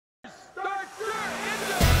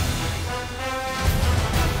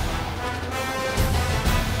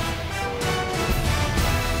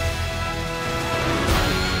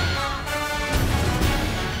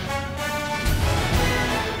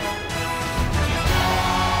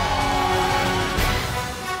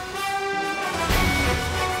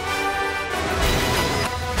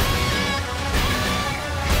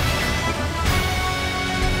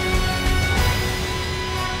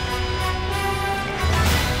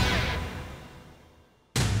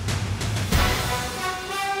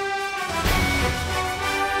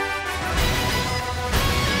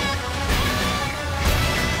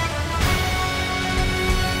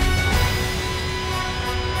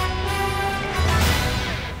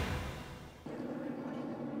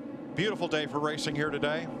beautiful day for racing here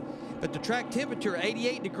today. But the track temperature,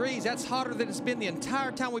 88 degrees, that's hotter than it's been the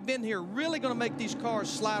entire time we've been here. Really going to make these cars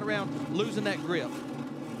slide around, losing that grip.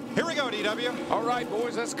 Here we go, DW. All right,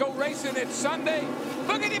 boys, let's go racing. It's Sunday.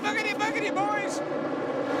 Boogity, boogity, boogity, boys.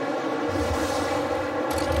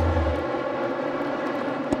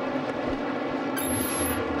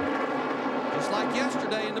 Just like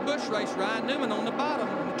yesterday in the Busch race, Ryan Newman on the bottom.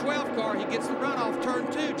 In the 12 car, he gets the run off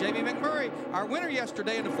turn 2. Jamie McMurray, our winner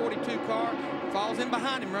yesterday in the 42 car, falls in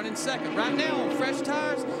behind him, running second. Right now on fresh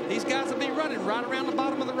tires, these guys will be running right around the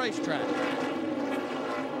bottom of the racetrack.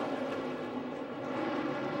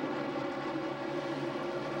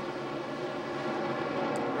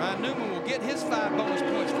 Ryan Newman will get his 5 bonus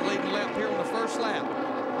points for leading the lap here on the first lap.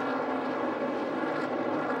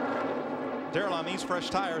 Daryl, on these fresh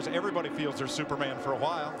tires, everybody feels they're Superman for a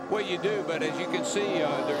while. Well, you do, but as you can see, you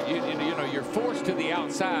know, you're forced to the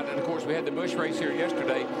outside. And, of course, we had the Busch race here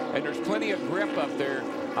yesterday, and there's plenty of grip up there.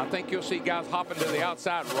 I think you'll see guys hopping to the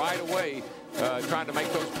outside right away, trying to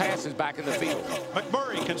make those passes back in the field.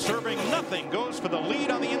 McMurray, conserving nothing, goes for the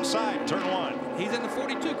lead on the inside, turn 1. He's in the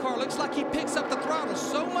 42 car. Looks like he picks up the throttle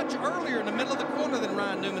so much earlier in the middle of the corner than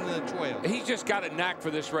Ryan Newman in the 12. He's just got a knack for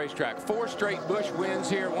this racetrack. 4 straight Busch wins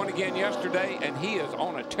here, one again yesterday, and he is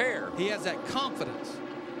on a tear. He has that confidence.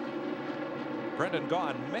 Brendan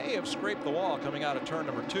Gaughan may have scraped the wall coming out of turn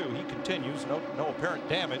number 2. He continues, no apparent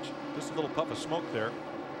damage, just a little puff of smoke there.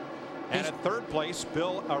 And at third place,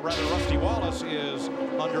 Rusty Wallace is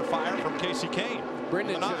under fire from Kasey Kahne.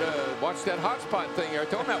 Brendan should watch that hot spot thing there.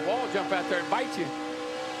 Don't that wall jump out there and bite you.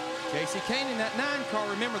 Kasey Kahne in that 9 car.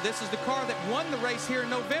 Remember, this is the car that won the race here in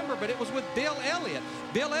November, but it was with Bill Elliott.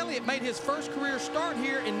 Bill Elliott made his first career start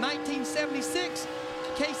here in 1976.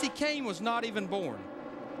 Kasey Kahne was not even born.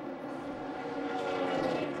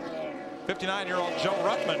 59-year-old Joe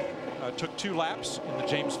Ruttman took 2 laps in the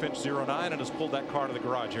James Finch 09 and has pulled that car to the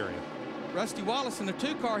garage area. Rusty Wallace in the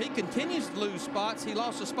 2 car, he continues to lose spots. He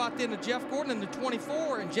lost a spot then to Jeff Gordon in the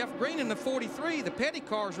 24 and Jeff Green in the 43. The Petty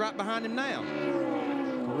car is right behind him now.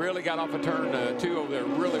 Really got off of turn 2 over there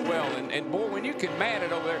really well. And boy, when you can man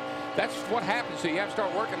it over there, that's what happens. So you have to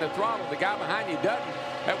start working the throttle. The guy behind you doesn't.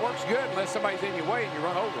 That works good unless somebody's in your way and you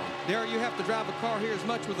run over them. There you have to drive a car here as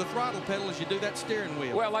much with the throttle pedal as you do that steering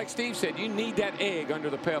wheel. Well, like Steve said, you need that egg under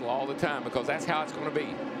the pedal all the time because that's how it's going to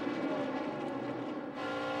be.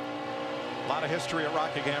 A lot of history at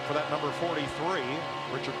Rockingham for that number 43.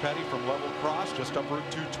 Richard Petty from Level Cross, just up Route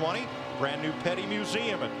 220. Brand new Petty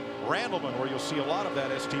Museum at Randleman, where you'll see a lot of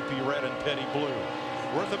that STP red and Petty blue.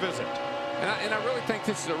 Worth a visit. And I really think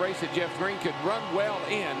this is a race that Jeff Green could run well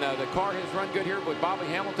in. The car has run good here with Bobby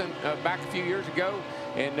Hamilton back a few years ago,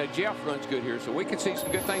 and Jeff runs good here. So we can see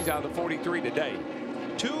some good things out of the 43 today.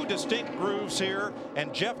 2 distinct grooves here,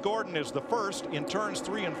 and Jeff Gordon is the first in turns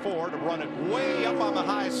 3 and 4 to run it way up on the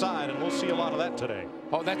high side, and we'll see a lot of that today.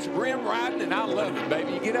 Oh, that's rim riding, and I love it,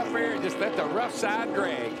 baby. You get up there and just let the rough side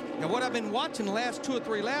drag. Now, what I've been watching the last 2 or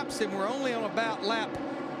 3 laps, and we're only on about lap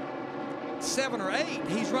 7 or 8.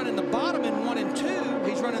 He's running the bottom in 1 and 2.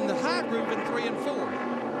 He's running the high groove in 3 and 4.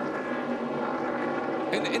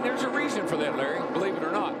 And there's a reason for that, Larry, believe it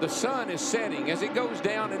or not. The sun is setting. As it goes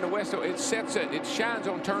down in the west, it shines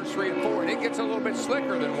on turns 3 and 4, and it gets a little bit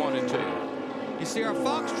slicker than 1 and 2. You see our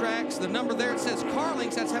Fox tracks, the number there, it says car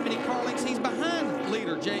lengths. That's how many car lengths he's behind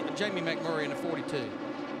leader Jamie McMurray in the 42. You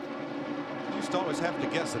used to always have to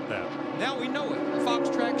guess at that. Now we know it. The Fox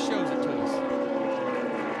track shows it to us.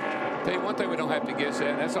 Tell you one thing we don't have to guess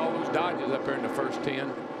at. That's all those Dodges up there in the first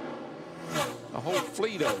 10. A whole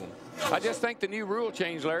fleet of them. I just think the new rule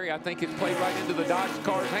change, Larry, I think it's played right into the Dodge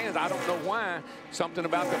car's hands. I don't know why. Something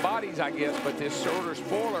about the bodies, I guess, but this shorter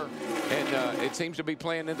spoiler, and it seems to be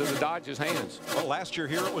playing into the Dodge's hands. Well, last year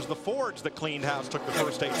here it was the Fords that cleaned house, took the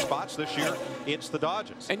first 8 spots. This year it's the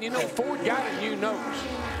Dodges. And you know, Ford got a new nose,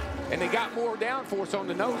 and they got more downforce on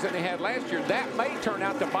the nose than they had last year. That may turn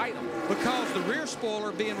out to bite them. Because the rear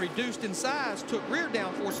spoiler being reduced in size took rear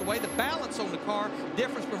downforce away. The balance on the car,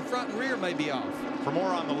 difference from front and rear, may be off. For more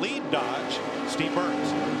on the lead Dodge, Steve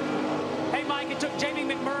Burns. Hey, Mike, it took Jamie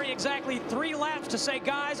McMurray exactly 3 laps to say,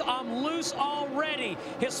 guys, I'm loose already.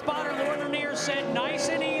 His spotter, Northern Ear, said nice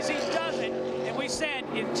and easy does it. And we said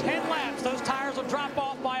in 10 laps, those tires will drop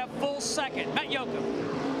off by a full second. Matt Yoakum.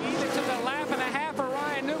 Either took a lap and a half for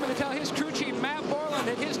Ryan Newman to tell his crew chief, Matt Borland,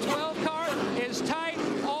 that his 12 car is tight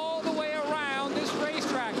all the way around this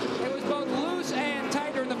racetrack. It was both loose and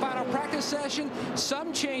tight during the final practice session.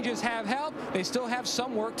 Some changes have helped. They still have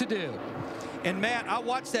some work to do. And Matt, I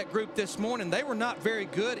watched that group this morning. They were not very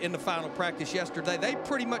good in the final practice yesterday. They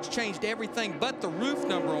pretty much changed everything but the roof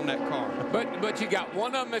number on that car. But you got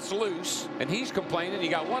one of them that's loose, and he's complaining.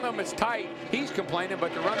 You got one of them that's tight. He's complaining,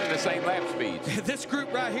 but they're running the same lap speeds. This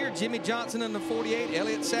group right here, Jimmy Johnson in the 48,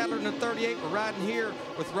 Elliott Sadler in the 38. We're riding here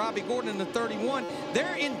with Robbie Gordon in the 31.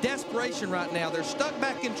 They're in desperation right now. They're stuck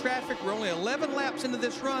back in traffic. We're only 11 laps into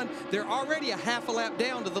this run. They're already a half a lap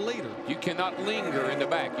down to the leader. You cannot linger in the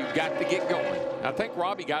back. You've got to get going. I think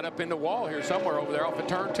Robbie got up in the wall here somewhere over there off of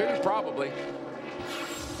turn 2, probably.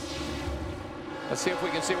 Let's see if we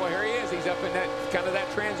can see. Well, here he is. He's up in that kind of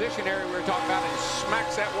that transition area we were talking about, and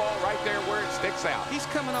smacks that wall right there where it sticks out. He's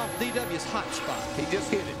coming off DW's hot spot. He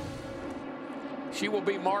just hit it. She will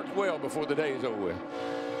be marked well before the day is over with.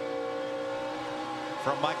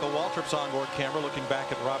 From Michael Waltrip's onboard camera, looking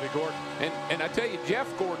back at Robbie Gordon. And I tell you, Jeff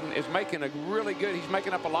Gordon is making a really good, he's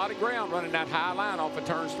making up a lot of ground running that high line off of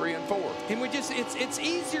turns 3 and 4. And it's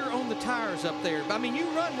easier on the tires up there. I mean, you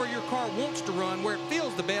run where your car wants to run, where it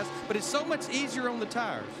feels the best, but it's so much easier on the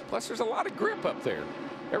tires. Plus, there's a lot of grip up there.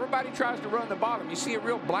 Everybody tries to run the bottom. You see a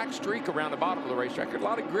real black streak around the bottom of the racetrack. There's a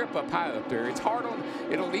lot of grip up high up there. It's hard on,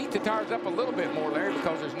 it'll eat the tires up a little bit more, Larry,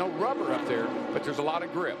 because there's no rubber up there, but there's a lot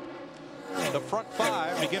of grip. The front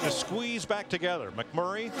 5 begin to squeeze back together.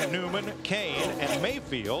 McMurray, Newman, Kane, and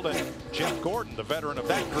Mayfield. And Jeff Gordon, the veteran of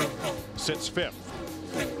that group, sits 5th.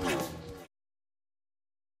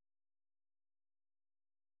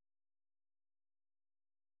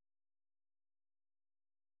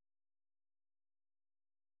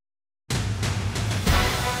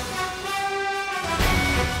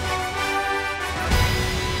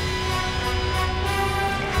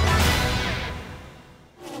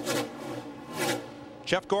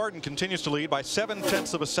 Jeff Gordon continues to lead by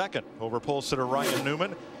 7/10 of a second over pole sitter Ryan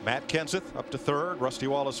Newman. Matt Kenseth up to 3rd. Rusty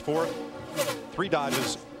Wallace 4th. 3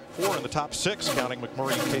 Dodges, 4 in the top 6, counting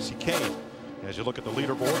McMurray and Kasey Kahne. As you look at the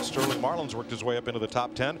leaderboard, Sterling Marlin's worked his way up into the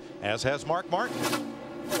top 10, as has Mark Martin.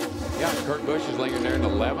 Yeah, Kurt Busch is lingering there in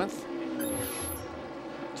 11th.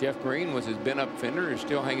 Jeff Green was his been-up fender, is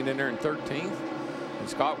still hanging in there in 13th. And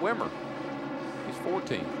Scott Wimmer, he's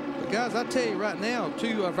 14th. But guys, I tell you right now,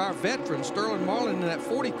 2 of our veterans, Sterling Marlin in that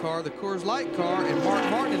 40 car, the Coors Light car, and Mark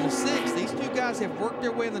Martin in the 6. These 2 guys have worked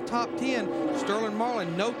their way in the top 10. Sterling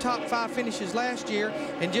Marlin, no top 5 finishes last year.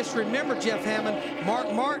 And just remember, Jeff Hammond,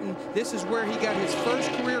 Mark Martin, this is where he got his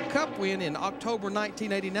first career Cup win in October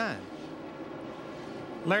 1989.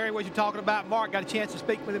 Larry, what you're talking about, Mark, got a chance to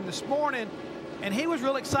speak with him this morning, and he was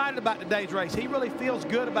really excited about today's race. He really feels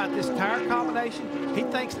good about this tire combination. He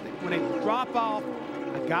thinks that when they drop off,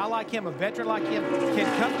 a guy like him, a veteran like him,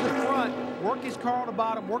 can come to the front, work his car on the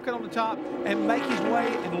bottom, work it on the top, and make his way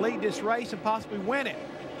and lead this race and possibly win it.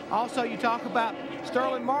 Also, you talk about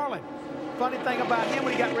Sterling Marlin. Funny thing about him,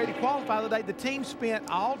 when he got ready to qualify the other day, the team spent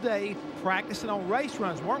all day practicing on race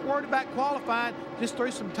runs. Weren't worried about qualifying, just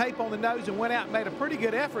threw some tape on the nose and went out and made a pretty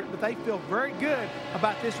good effort, but they feel very good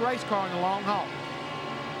about this race car in the long haul.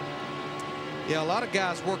 Yeah, a lot of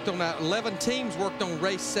guys worked on that. 11 teams worked on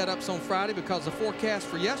race setups on Friday because the forecast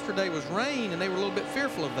for yesterday was rain, and they were a little bit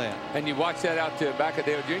fearful of that. And you watch that out to back of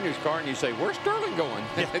Dale Jr.'s car, and you say, where's Sterling going?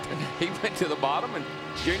 He went to the bottom, and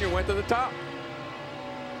Jr. went to the top.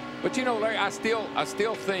 But, you know, Larry, I still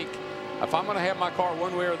think if I'm going to have my car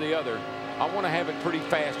one way or the other, I want to have it pretty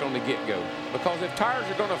fast on the get-go. Because if tires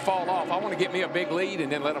are going to fall off, I want to get me a big lead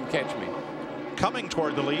and then let them catch me. Coming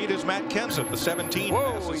toward the lead is Matt Kenseth, the 17.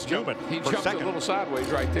 Whoa, he jumped a little sideways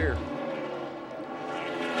right there.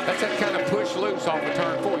 That's that kind of push loose off of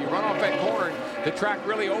turn 4. You run off that corner, and the track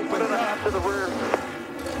really opens up. To the rear.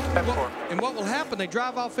 And what will happen, they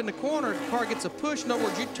drive off in the corner, the car gets a push. In other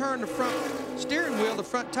words, you turn the front steering wheel, the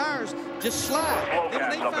front tires just slide. Then when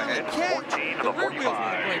they finally catch, the rear wheels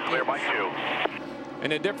want to break clear by 2.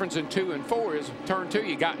 And the difference in 2 and 4 is turn 2,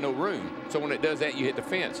 you got no room. So when it does that, you hit the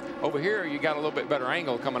fence. Over here, you got a little bit better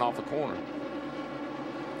angle coming off the corner.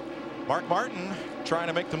 Mark Martin trying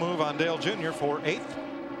to make the move on Dale Jr. for 8th.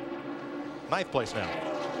 9th place now.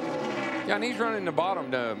 Yeah, and he's running the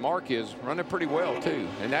bottom. Mark is running pretty well, too.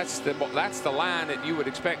 And that's the line that you would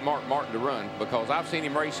expect Mark Martin to run, because I've seen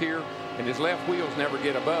him race here, and his left wheels never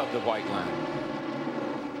get above the white line.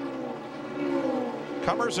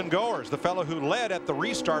 Comers and goers. The fellow who led at the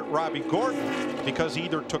restart, Robbie Gordon, because he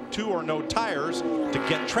either took 2 or no tires to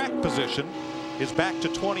get track position, is back to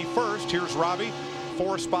 21st. Here's Robbie,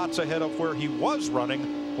 4 spots ahead of where he was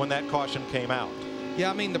running when that caution came out. Yeah,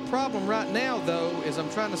 I mean, the problem right now, though, is I'm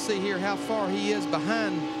trying to see here how far he is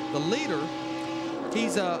behind the leader.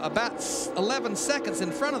 He's about 11 seconds in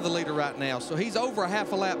front of the leader right now, so he's over a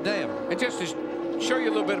half a lap down. And just to show you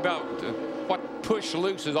a little bit about what push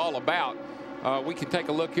loose is all about, We can take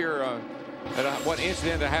a look here at what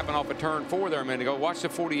incident that happened off of turn 4 there a minute ago. Watch the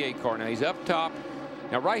 48 car. Now he's up top.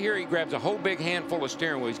 Now right here he grabs a whole big handful of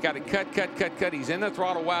steering wheel. He's got to cut. He's in the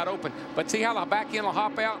throttle wide open. But see how the back end will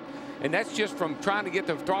hop out? And that's just from trying to get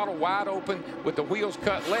the throttle wide open with the wheels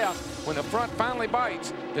cut left. When the front finally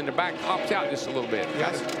bites, then the back hops out just a little bit.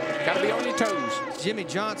 Got to be on your toes. Jimmy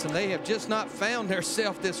Johnson, they have just not found their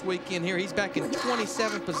self this weekend here. He's back in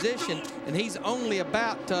 27th position, and he's only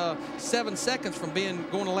about 7 seconds from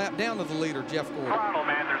going a lap down to the leader, Jeff Gordon. Throttle,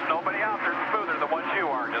 man. There's nobody out there smoother than what you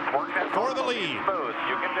are. Just work that for the lead. Smooth.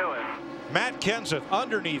 You can do it. Matt Kenseth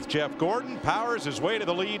underneath Jeff Gordon powers his way to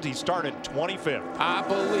the lead. He started 25th. I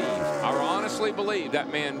honestly believe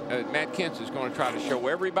that man, Matt Kenseth, is going to try to show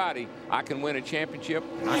everybody I can win a championship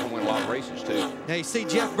and I can win a lot of races too. Now you see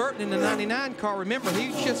Jeff Burton in the 99 car. Remember,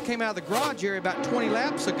 he just came out of the garage area about 20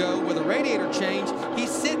 laps ago with a radiator change. He's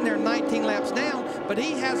sitting there 19 laps down, but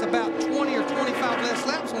he has about 20 or 25 less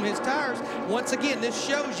laps on his tires. Once again, this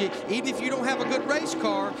shows you, even if you don't have a good race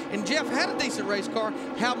car, and Jeff had a decent race car,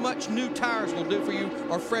 how much new tires will do for you,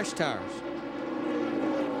 or fresh tires.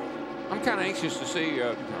 I'm kind of anxious to see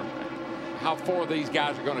how far these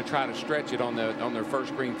guys are going to try to stretch it on their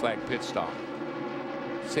first green flag pit stop.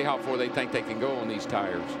 See how far they think they can go on these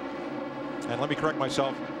tires. And let me correct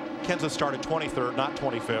myself. Kenseth started 23rd, not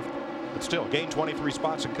 25th, but still gained 23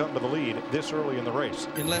 spots and come to the lead this early in the race.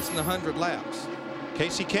 In less than 100 laps.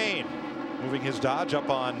 Kasey Kahne moving his Dodge up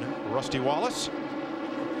on Rusty Wallace.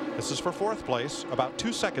 This is for 4th place, about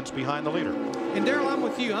 2 seconds behind the leader. And Darrell, I'm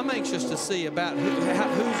with you. I'm anxious to see about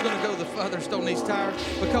who's going to go the furthest on these tires,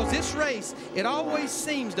 because this race, it always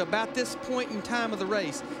seems to, about this point in time of the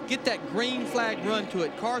race, get that green flag run to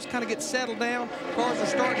it. Cars kind of get settled down. Cars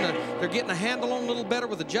are they're getting a handle on a little better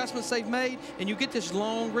with adjustments they've made, and you get this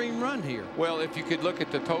long green run here. Well, if you could look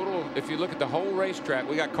at the total, if you look at the whole racetrack,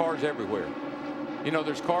 we got cars everywhere. You know,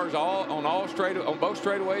 there's cars on both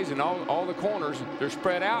straightaways and all the corners. They're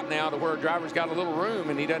spread out now to where a driver's got a little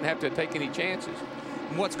room and he doesn't have to take any chances.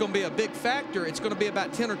 And what's going to be a big factor, it's going to be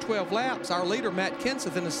about 10 or 12 laps. Our leader, Matt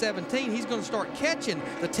Kenseth, in the 17, he's going to start catching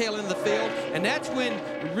the tail end of the field, and that's when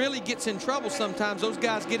it really gets in trouble sometimes. Those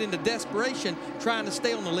guys get into desperation trying to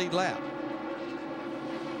stay on the lead lap.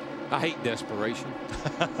 I hate desperation.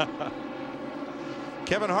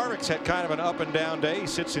 Kevin Harvick's had kind of an up and down day. He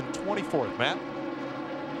sits in 24th. Matt?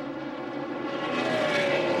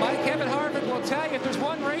 Kevin Harvick will tell you if there's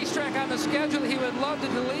one racetrack on the schedule that he would love to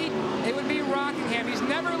delete, it would be Rockingham. He's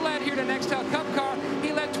never led here to Nextel Cup car.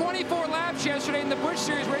 He led 24 laps yesterday in the Busch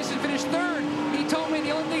Series race and finished 3rd. He told me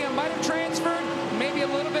the only thing that might have transferred, maybe a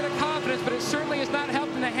little bit of confidence, but it certainly has not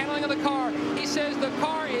helped in the handling of the car. He says the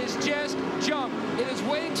car is just junk. It is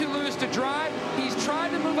way too loose to drive. He's tried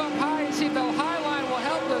to move up high and see if the high line will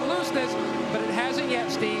help the looseness, but it hasn't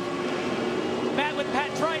yet, Steve. Matt, with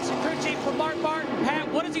Pat Trice and crew chief for Mark Martin. Pat,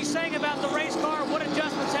 what is he saying about the race car? What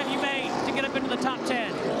adjustments have you made to get up into the top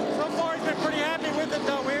 10? So far, he's been pretty happy with it,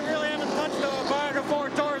 though. We really haven't touched the Viagra 4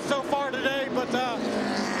 Taurus so far today, but,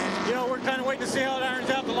 you know, we're kind of waiting to see how it irons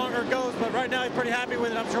out the longer it goes, but right now he's pretty happy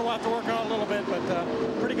with it. I'm sure we'll have to work on it a little bit,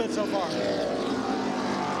 but pretty good so far.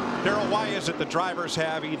 Darrell, why is it the drivers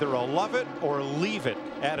have either a love it or leave it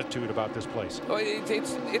attitude about this place? Well,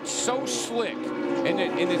 it's so slick, and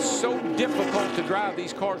it's so difficult to drive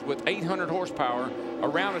these cars with 800 horsepower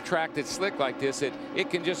around a track that's slick like this. It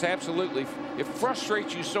can just absolutely, it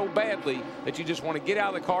frustrates you so badly that you just want to get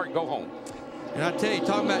out of the car and go home. And I tell you,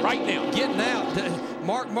 talking about right now getting out,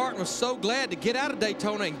 Mark Martin was so glad to get out of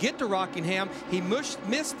Daytona and get to Rockingham. He missed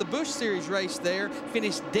the Busch Series race there,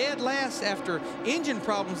 finished dead last after engine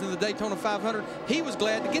problems in the Daytona 500. He was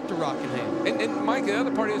glad to get to Rockingham. And Mike, the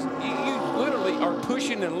other part is you literally are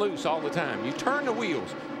pushing and loose all the time. You turn the wheels,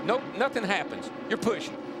 nothing happens. You're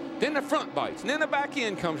pushing. Then the front bites, and then the back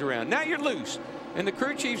end comes around. Now you're loose, and the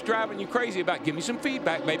crew chief's driving you crazy about, give me some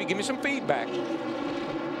feedback, baby, give me some feedback.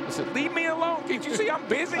 I said, leave me alone. Can't you see I'm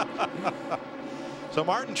busy? So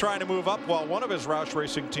Martin trying to move up while one of his Roush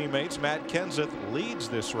Racing teammates, Matt Kenseth, leads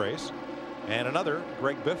this race. And another,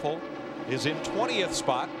 Greg Biffle, is in 20th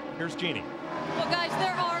spot. Here's Jeannie. Well, guys,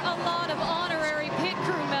 there are a lot of honorary pit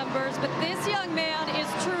crew members, but this young man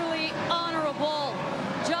is truly honorable.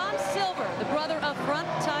 John Silver, the brother of front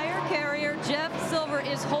tire carrier Jeff Silver,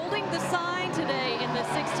 is holding the sign today in the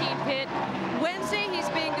 16 pit. Wednesday, he's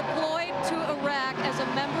being deployed to Iraq as a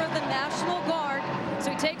member of the National Guard.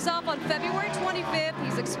 So he takes off on February 25th.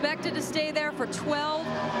 He's expected to stay there for 12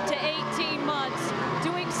 to 18 months.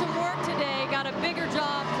 Doing some work today, got a bigger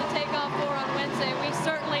job to take off for on Wednesday. We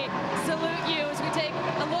certainly salute you as we take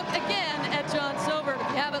a look again at John Silver. If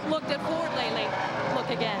you haven't looked at Ford lately, look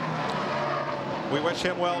again. We wish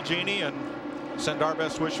him well, Jeannie, and Send our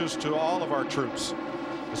best wishes to all of our troops,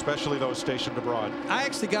 especially those stationed abroad. I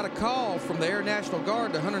actually got a call from the Air National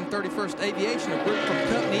Guard, the 131st Aviation, a group from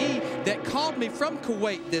Company E, that called me from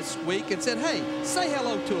Kuwait this week and said, hey, say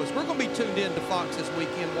hello to us. We're going to be tuned in to Fox this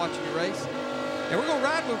weekend watching your race. And we're going to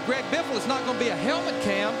ride with Greg Biffle. It's not going to be a helmet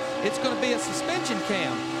cam. It's going to be a suspension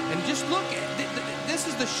cam. And just look, this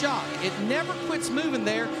is the shock. It never quits moving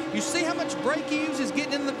there. You see how much brake he uses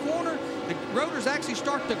getting in the corner? The rotors actually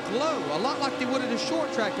start to glow, a lot like they would at a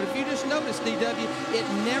short track. But if you just notice, DW, it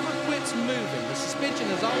never quits moving. The suspension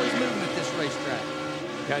is always moving at this racetrack.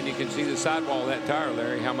 Yeah, and you can see the sidewall of that tire,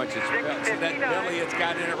 Larry, how much it's flexed. That belly it's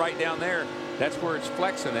got in it right down there, that's where it's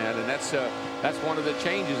flexing at, and that's one of the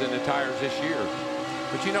changes in the tires this year.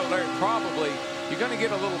 But you know, Larry, probably you're going to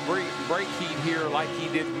get a little brake heat here like he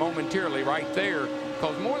did momentarily right there,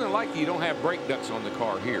 because more than likely you don't have brake ducts on the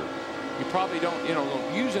car here. You probably don't,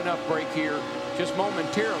 use enough brake here just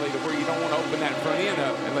momentarily to where you don't want to open that front end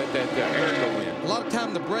up and let that air go in. A lot of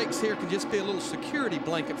time the brakes here can just be a little security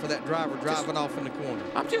blanket for that driver driving off in the corner.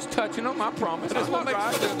 I'm just touching them, I promise. That's what makes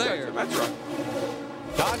sure they're there. That's right.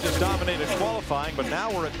 Dodge has dominated qualifying, but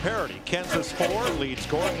now we're at parity. Kenseth's Ford leads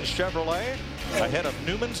Gordon's Chevrolet ahead of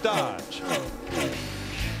Newman's Dodge.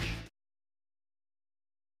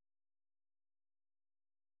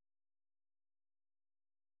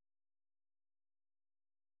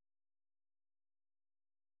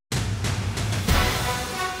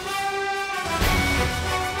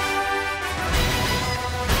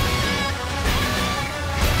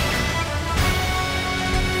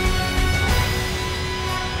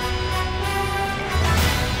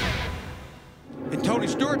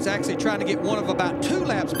 Actually trying to get one of about 2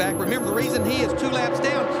 laps back. Remember, the reason he is 2 laps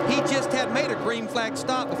down, he just had made a green flag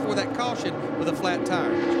stop before that caution with a flat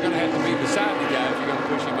tire. You're going to have to be beside the guy if you're going to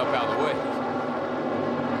push him up out of the way.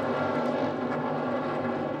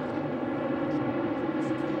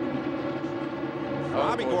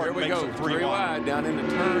 Bobby Gordon, here we go. 3 wide down into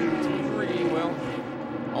turn 3. Well,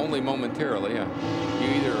 only momentarily. You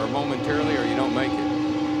either are momentarily or you don't make it.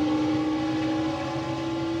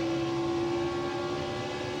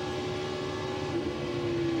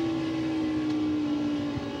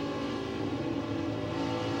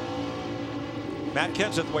 Matt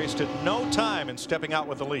Kenseth wasted no time in stepping out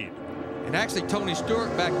with the lead. And actually, Tony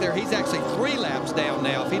Stewart back there, he's actually 3 laps down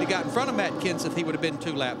now. If he'd have got in front of Matt Kenseth, he would have been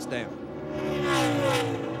 2 laps down.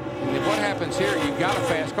 And what happens here, you've got a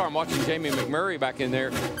fast car. I'm watching Jamie McMurray back in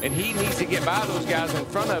there, and he needs to get by those guys in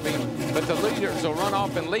front of him, but the leaders will run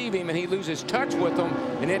off and leave him, and he loses touch with them,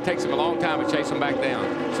 and it takes him a long time to chase them back down.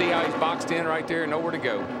 See how he's boxed in right there, nowhere to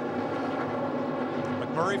go.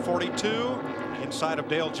 McMurray, 42. Inside of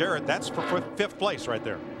Dale Jarrett. That's for 5th place right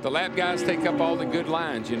there. The lap guys take up all the good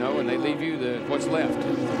lines, and they leave you what's left.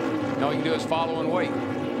 All you can do is follow and wait.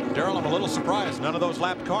 Darrell, I'm a little surprised. None of those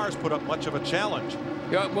lap cars put up much of a challenge.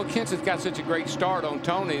 Yeah, well, Kenseth got such a great start on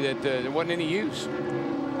Tony that there wasn't any use.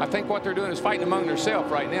 I think what they're doing is fighting among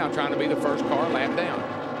themselves right now, trying to be the first car lap down.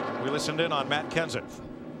 We listened in on Matt Kenseth.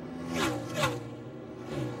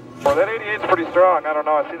 Well, that 88's pretty strong. I don't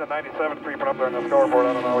know. I see the 97 creeping up there on the scoreboard.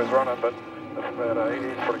 I don't know how he's running, but that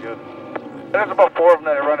 88's pretty good. There's about 4 of them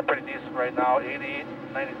that are running pretty decent right now. 88,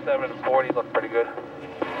 97, and 40 look pretty good.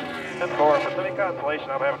 10-4. If it's any consolation,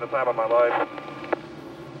 I'm having the time of my life.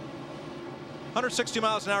 160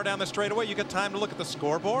 miles an hour down the straightaway. You got time to look at the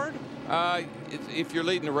scoreboard? If you're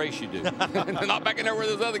leading the race, you do. Not back in there where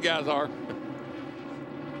those other guys are.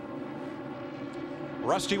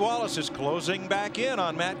 Rusty Wallace is closing back in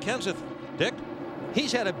on Matt Kenseth. Dick?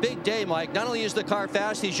 He's had a big day, Mike. Not only is the car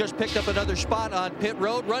fast, he's just picked up another spot on pit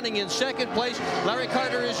road, running in 2nd place. Larry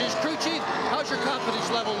Carter is his crew chief. How's your confidence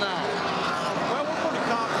level now? Well, we're pretty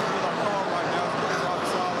confident with our car right now. It's pretty rock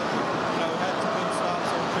solid. Had some good stops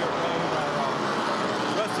on pit road.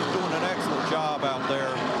 Rusty's doing an excellent job out there.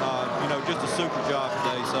 Just a super job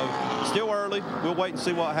today. So still early. We'll wait and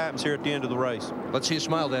see what happens here at the end of the race. Let's see you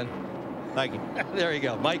smile then. Thank you. There you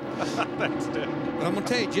go, Mike. Thanks, Dick. But I'm going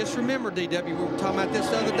to tell you, just remember, DW, we were talking about this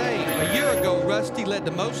the other day. A year ago, Rusty led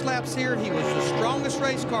the most laps here. He was the strongest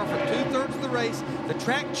race car for 2/3 of the race. The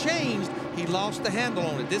track changed. He lost the handle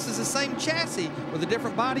on it. This is the same chassis with a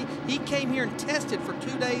different body. He came here and tested for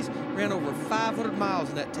 2 days, ran over 500 miles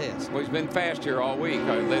in that test. Well, he's been fast here all week.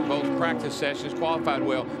 Led both practice sessions, qualified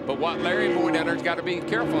well. But what Larry Boyd down there's got to be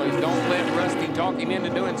careful is don't let Rusty talk him into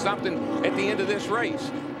doing something at the end of this race.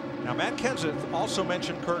 Now, Matt Kenseth also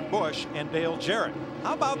mentioned Kurt Busch and Dale Jarrett.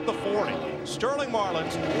 How about the 40? Sterling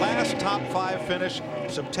Marlin's last top 5 finish,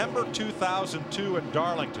 September 2002 in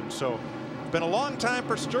Darlington. So, it's been a long time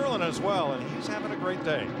for Sterling as well, and he's having a great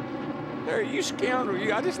day. There, you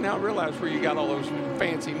scoundrel. I just now realized where you got all those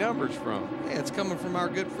fancy numbers from. Yeah, it's coming from our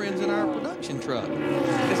good friends in our production truck.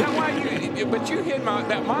 Is that why you, but you hid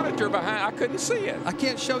that monitor behind, I couldn't see it. I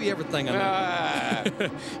can't show you everything I know.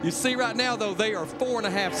 You see right now, though, they are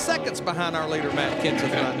 4.5 seconds behind our leader, Matt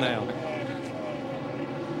Kenseth, right now.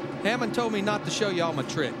 Hammond told me not to show you all my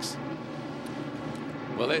tricks.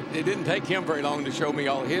 Well, it didn't take him very long to show me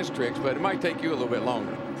all his tricks, but it might take you a little bit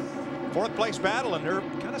longer. Fourth place battle, and they're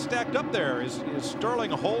kind of stacked up there. Is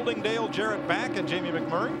Sterling holding Dale Jarrett back and Jamie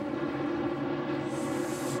McMurray?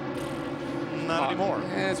 Not anymore.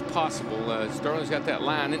 Yeah, it's possible. Sterling's got that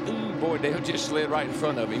line, and ooh, boy, Dale just slid right in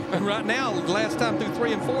front of him. Right now, last time through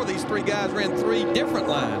 3 and 4, these 3 guys ran 3 different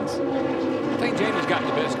lines. I think Jamie's got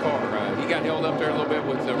the best car. He got held up there a little bit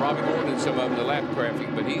with Robbie Gordon and some of the lap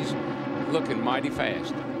traffic, but he's looking mighty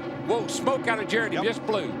fast. Whoa, smoke out of Jarrett. He just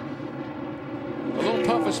blew. A little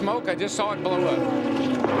puff of smoke. I just saw it blow up.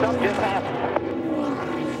 Something just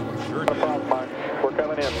happened. Sure No problem, Mark. We're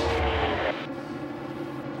coming in.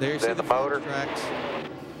 There you see the motor tracks.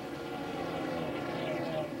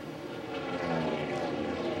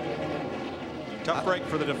 Tough break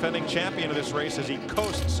for the defending champion of this race as he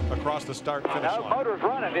coasts across the start-finish line. No, motor's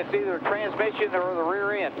running. It's either transmission or the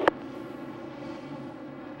rear end.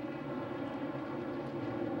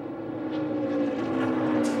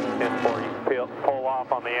 Pull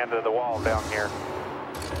off on the end of the wall down here.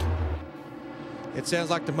 It sounds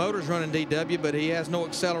like the motor's running, DW, but he has no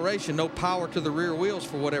acceleration, no power to the rear wheels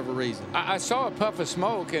for whatever reason. I saw a puff of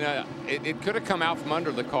smoke, and it could have come out from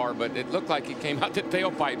under the car, but it looked like it came out the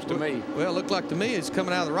tailpipes to me. Well, it looked like to me it's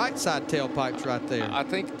coming out of the right side tailpipes right there. I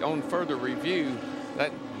think on further review,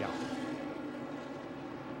 that. Yeah.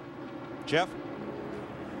 Jeff?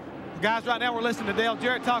 Guys, right now we're listening to Dale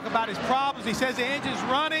Jarrett talk about his problems. He says the engine's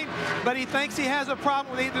running, but he thinks he has a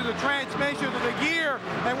problem with either the transmission or the gear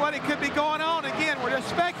and what it could be going on. Again, we're just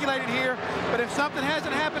speculating here, but if something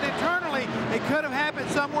hasn't happened internally, it could have happened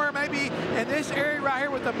somewhere maybe in this area right here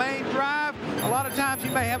with the main drive. A lot of times you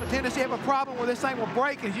may have a tendency to have a problem where this thing will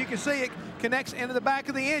break. As you can see, it connects into the back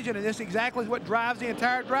of the engine, and this exactly is what drives the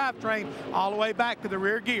entire drivetrain all the way back to the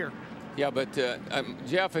rear gear. Yeah, but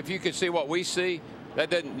Jeff, if you could see what we see, that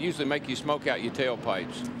doesn't usually make you smoke out your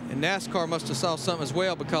tailpipes. And NASCAR must have saw something as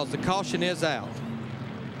well, because the caution is out.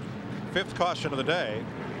 5th caution of the day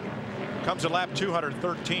comes at lap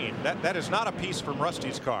 213. That is not a piece from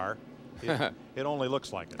Rusty's car. It only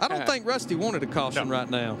looks like it. I don't think Rusty wanted a caution right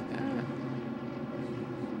now.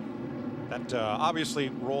 That obviously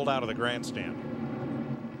rolled out of the grandstand.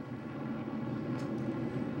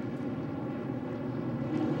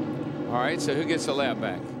 All right, so who gets the lap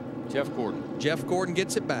back? Jeff Gordon. Jeff Gordon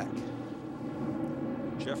gets it back.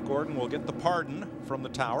 Jeff Gordon will get the pardon from the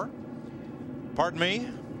tower. Pardon me,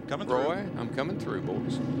 coming through. Roy, I'm coming through,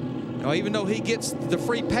 boys. Now, even though he gets the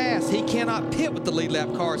free pass, he cannot pit with the lead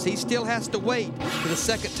lap cars. He still has to wait for the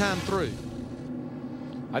 2nd time through.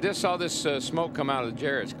 I just saw this smoke come out of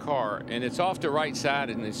Jarrett's car, and it's off the right side,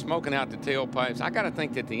 and it's smoking out the tailpipes. I got to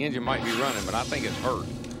think that the engine might be running, but I think it's hurt.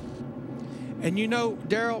 And you know,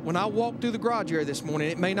 Darrell, when I walked through the garage area this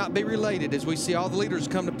morning, it may not be related, as we see all the leaders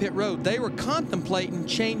come to pit road. They were contemplating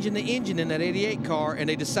changing the engine in that 88 car, and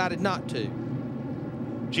they decided not to.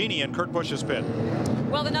 Jeannie in Kurt Busch's pit.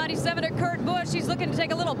 Well, the 97er Kurt Busch, he's looking to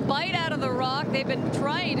take a little bite out of the rock. They've been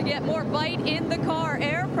trying to get more bite in the car.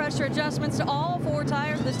 Air pressure adjustments to all 4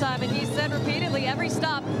 tires this time, and he said repeatedly every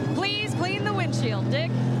stop, please clean the windshield.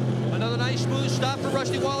 Dick? Another nice smooth stop for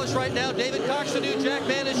Rusty Wallace right now. David Cox, the new jack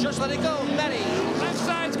man, is just letting go. Matty. Left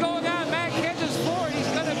side's going on. Matt Kenseth's forward. He's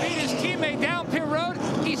going to beat his teammate down pit road.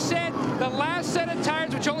 He said the last set of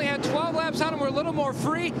tires, which only had 12 laps on them, were a little more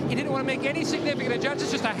free. He didn't want to make any significant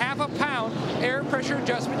adjustments, just a half a pound air pressure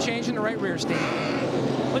adjustment change in the right rear stand.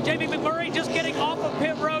 Well, Jamie McMurray just getting off of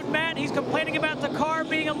pit road, Matt. He's complaining about the car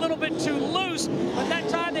being a little bit too loose, but that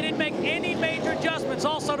time they didn't make any major adjustments.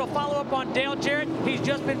 Also, to follow up on Dale Jarrett, he's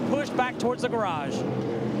just been pushed back towards the garage.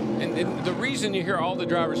 And the reason you hear all the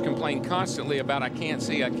drivers complain constantly about I can't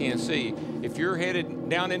see, if you're headed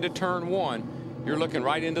down into turn 1, you're looking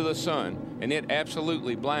right into the sun, and it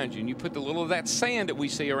absolutely blinds you. And you put the little of that sand that we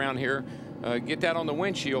see around here, get that on the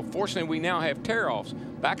windshield. Fortunately, we now have tear-offs.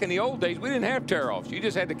 Back in the old days, we didn't have tear-offs. You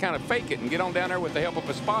just had to kind of fake it and get on down there with the help of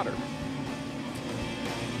a spotter.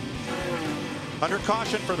 Under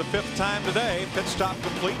caution for the 5th time today. Pit stop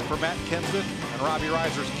complete for Matt Kenseth and Robbie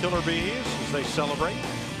Reiser's Killer Bees as they celebrate.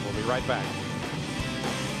 We'll be right back.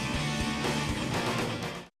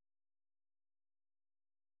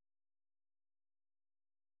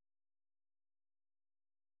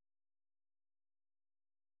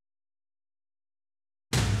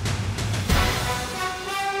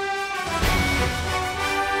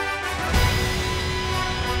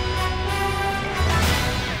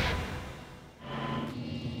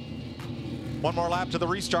 One more lap to the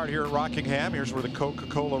restart here at Rockingham. Here's where the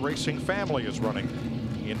Coca-Cola Racing family is running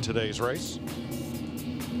in today's race.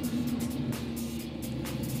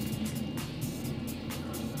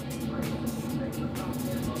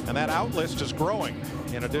 And that out list is growing.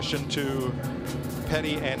 In addition to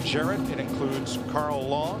Petty and Jarrett, it includes Carl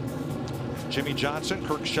Long, Jimmy Johnson,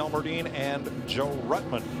 Kirk Shelmerdine, and Joe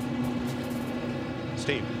Ruttman.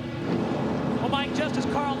 Steve. Well, Mike, just as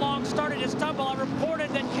Carl Long started his tumble, I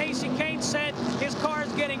reported that Kasey Kahne said his car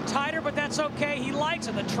is getting tighter, but that's okay. He likes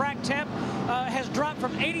it. The track temp has dropped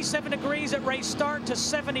from 87 degrees at race start to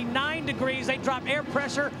 79 degrees. They dropped air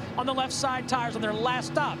pressure on the left side tires on their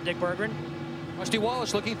last stop, Dick Berggren. Rusty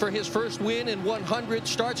Wallace looking for his first win in 100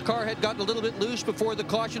 starts. Car had gotten a little bit loose before the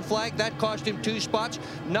caution flag. That cost him 2 spots.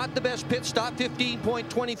 Not the best pit stop,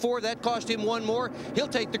 15.24. That cost him 1 more. He'll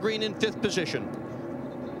take the green in 5th position.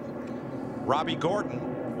 Robbie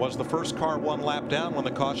Gordon was the first car 1 lap down when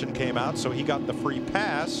the caution came out, so he got the free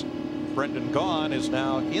pass. Brendan Gaughan is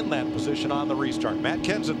now in that position on the restart. Matt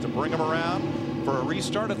Kenseth to bring him around for a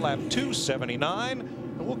restart at lap 279,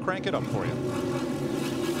 and we'll crank it up for you.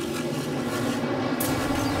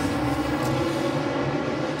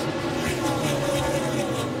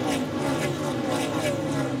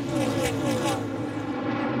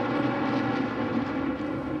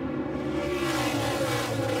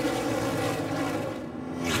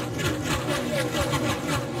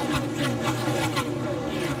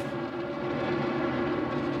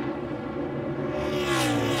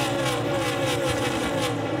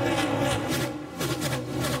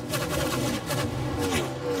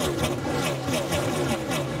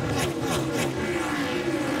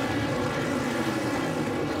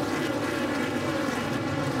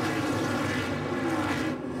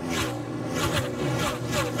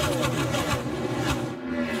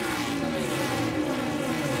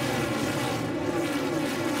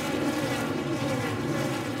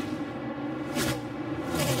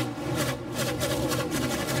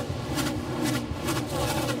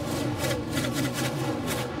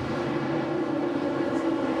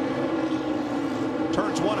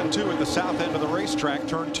 Turns 1 and 2 at the south end of the racetrack.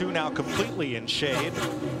 Turn 2 now completely in shade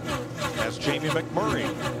as Jamie McMurray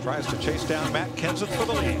tries to chase down Matt Kenseth for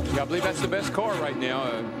the lead. Yeah, I believe that's the best car right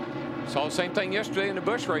now. Saw the same thing yesterday in the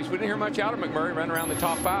Busch race. We didn't hear much out of McMurray running around the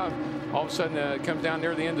top 5. All of a sudden it comes down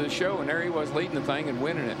near the end of the show, and there he was leading the thing and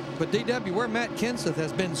winning it. But DW, where Matt Kenseth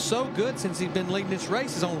has been so good since he's been leading this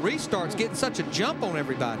race is on restarts, getting such a jump on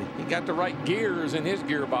everybody. He got the right gears in his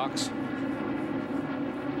gearbox.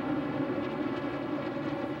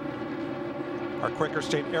 Our Quaker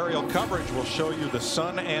State aerial coverage will show you the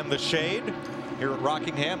sun and the shade. Here at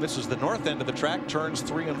Rockingham, this is the north end of the track, turns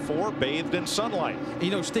 3 and 4, bathed in sunlight. You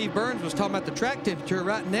know, Steve Burns was talking about the track temperature.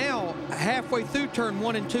 Right now, halfway through turn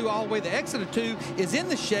 1 and 2, all the way the exit of 2 is in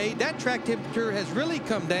the shade. That track temperature has really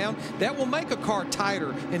come down. That will make a car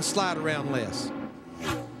tighter and slide around less.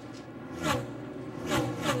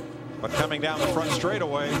 But coming down the front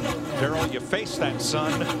straightaway, Darrell, you face that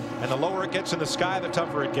sun, and the lower it gets in the sky, the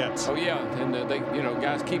tougher it gets. Oh yeah, and they, you know,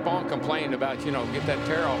 guys keep on complaining about, you know, get that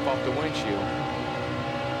tear off the windshield.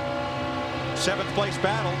 7th place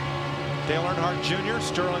battle. Dale Earnhardt Jr.,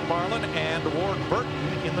 Sterling Marlin, and Ward Burton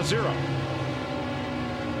in the 0.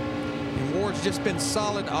 And Ward's just been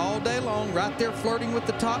solid all day long, right there flirting with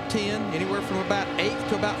the top 10, anywhere from about 8th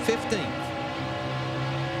to about 15th.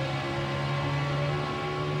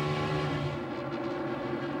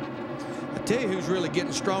 Tell you who's really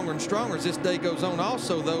getting stronger and stronger as this day goes on.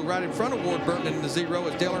 Also, though, right in front of Ward Burton in the 0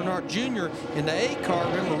 is Dale Earnhardt Jr. in the 8 car.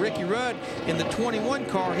 Remember, Ricky Rudd in the 21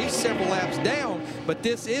 car. He's several laps down, but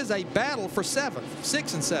this is a battle for 7th,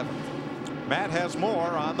 6th, and 7th. Matt has more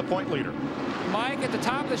on the point leader. Mike, at the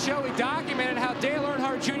top of the show, he documented how Dale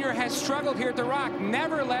Earnhardt Jr. has struggled here at the Rock.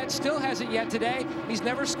 Never led, still hasn't yet today. He's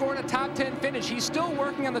never scored a top 10 finish. He's still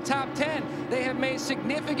working on the top 10. They have made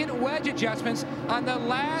significant wedge adjustments on the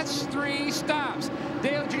last 3 stops.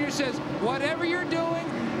 Dale Jr. says, whatever you're doing,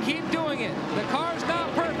 keep doing it. The car's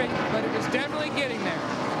not perfect, but it is definitely getting there.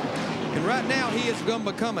 And right now, he is going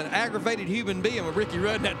to become an aggravated human being with Ricky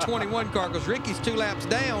Rudd in that 21 car, because Ricky's 2 laps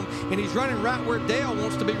down, and he's running right where Dale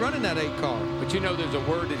wants to be running that 8 car. But you know, there's a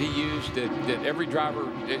word that he used that every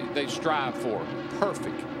driver, they strive for: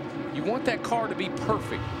 perfect. You want that car to be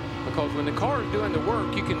perfect, because when the car is doing the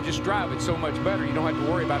work, you can just drive it so much better. You don't have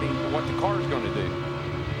to worry about what the car is going to do.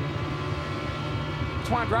 That's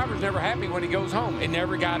why a driver's never happy when he goes home. He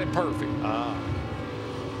never got it perfect.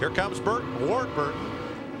 Here comes Burton, Ward Burton.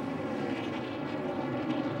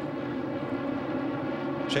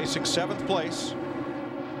 Chasing 7th place.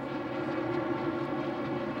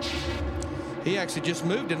 He actually just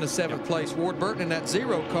moved into 7th place. Ward Burton in that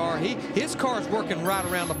 0 car. His car's working right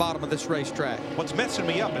around the bottom of this racetrack. What's messing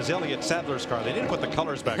me up is Elliott Sadler's car. They didn't put the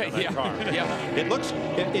colors back on that car. It looks,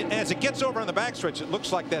 as it gets over on the backstretch, it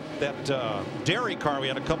looks like that dairy car we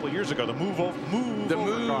had a couple of years ago. The move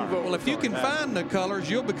over car. Well, if you can find the colors,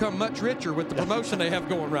 you'll become much richer with the promotion they have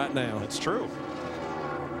going right now. That's true.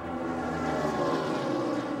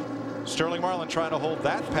 Sterling Marlin trying to hold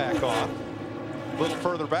that pack off. A little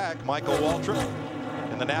further back, Michael Waltrip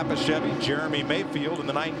in the Napa Chevy, Jeremy Mayfield in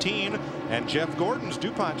the 19, and Jeff Gordon's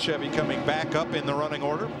DuPont Chevy coming back up in the running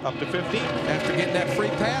order, up to 15. After getting that free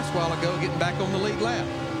pass a while ago, getting back on the lead lap.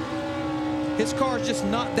 His car's just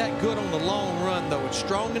not that good on the long run, though. It's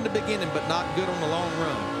strong in the beginning, but not good on the long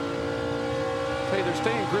run. Hey, they're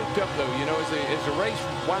staying grouped up, though. You know, as the race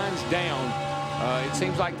winds down, it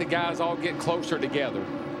seems like the guys all get closer together.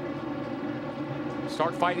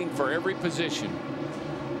 Start fighting for every position.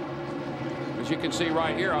 As you can see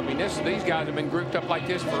right here, I mean, these guys have been grouped up like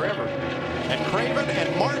this forever. And Craven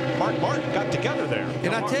and Mark Martin got together there.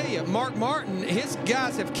 And I tell you, Mark Martin, his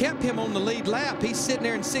guys have kept him on the lead lap. He's sitting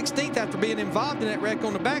there in 16th after being involved in that wreck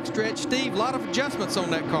on the backstretch. Steve, a lot of adjustments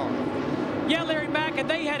on that car. Yeah, Larry Mack, and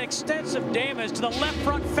they had extensive damage to the left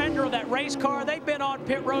front fender of that race car. They've been on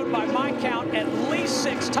pit road by my count at least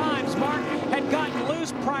 6 times. Mark had gotten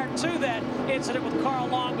loose prior to that incident with Carl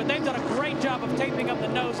Long, but they've done a great job of taping up the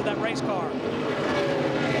nose of that race car.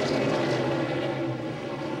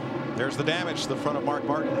 There's the damage to the front of Mark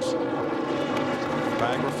Martin's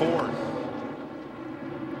Bagger Ford.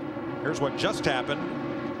 Here's what just happened.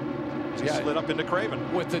 He slid up into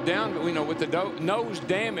Craven. With the with the nose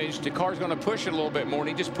damaged, the car's going to push it a little bit more, and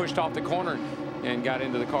he just pushed off the corner and got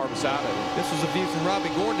into the car beside of it. This was a view from Robbie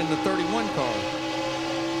Gordon in the 31 car.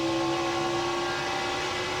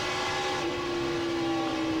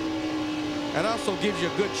 That also gives you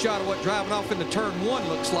a good shot of what driving off into turn 1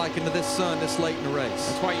 looks like into this sun this late in the race.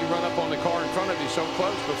 That's why you run up on the car in front of you so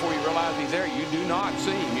close before you realize he's there. You do not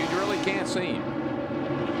see him. You really can't see him.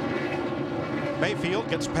 Mayfield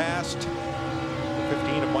gets past the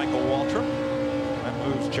 15 of Michael Waltrip. That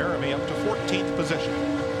moves Jeremy up to 14th position.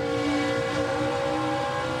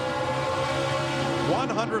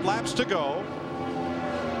 100 laps to go.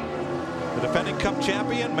 The defending Cup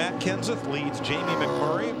champion Matt Kenseth leads Jamie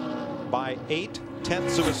McMurray by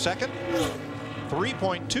 0.8 of a second.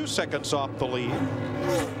 3.2 seconds off the lead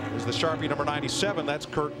is the Sharpie number 97. That's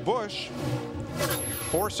Kurt Busch.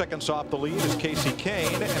 4 seconds off the lead is Kasey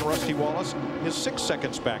Kahne, and Rusty Wallace is 6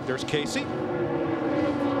 seconds back. There's Kasey.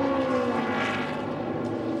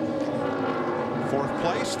 4th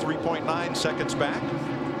place, 3.9 seconds back.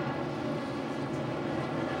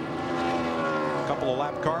 A couple of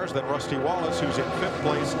lap cars, then Rusty Wallace, who's in 5th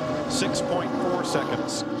place, 6.4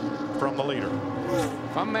 seconds from the leader.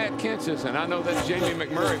 If I'm Matt Kenseth and I know that's Jamie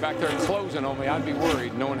McMurray back there closing on me, I'd be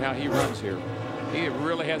worried knowing how he runs here. He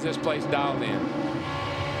really has this place dialed in.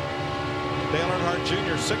 Dale Earnhardt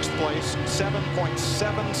Jr. 6th place,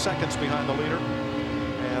 7.7 seconds behind the leader.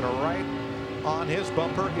 And right on his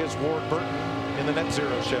bumper is Ward Burton in the Net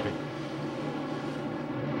Zero Chevy.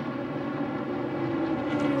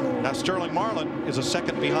 Now Sterling Marlin is a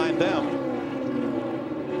second behind them.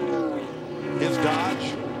 His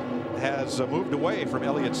Dodge has moved away from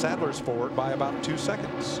Elliott Sadler's Ford by about 2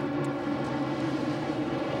 seconds.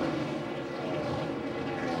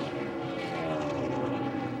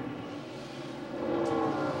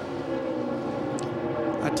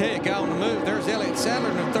 I tell you, guy on the move, there's Elliott Sadler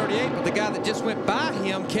in the 38, but the guy that just went by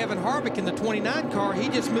him, Kevin Harvick in the 29 car, he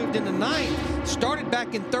just moved into 9th, started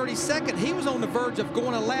back in 32nd. He was on the verge of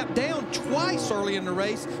going a lap down twice early in the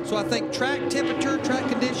race. So I think track temperature, track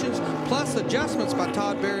conditions, plus adjustments by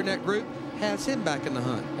Todd Berry in that group has him back in the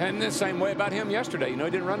hunt. And the same way about him yesterday. You know,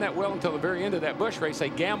 he didn't run that well until the very end of that Busch race. They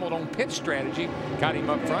gambled on pit strategy, got him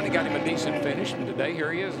up front, and got him a decent finish. And today,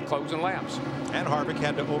 here he is, closing laps. And Harvick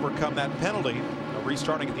had to overcome that penalty,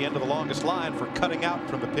 restarting at the end of the longest line for cutting out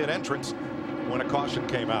from the pit entrance when a caution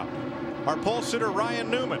came out. Our pole sitter Ryan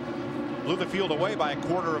Newman blew the field away by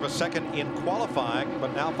 1/4 of a second in qualifying,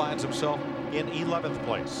 but now finds himself in 11th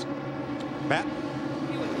place. Matt?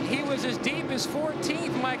 He was as deep as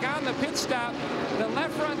 14th, Mike, on the pit stop. The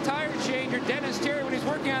left front tire changer, Dennis Terry, when he's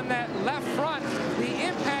working on that left front, the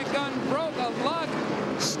impact gun broke, a lug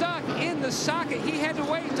stuck in the socket. He had to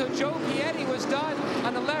wait until Joe Pietri was done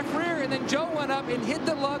on the left rear, and then Joe went up and hit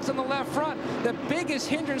the lugs on the left front. The biggest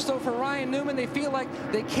hindrance, though, for Ryan Newman, they feel like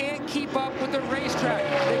they can't keep up with the racetrack.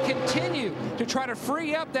 They continue to try to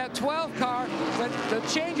free up that 12 car, but the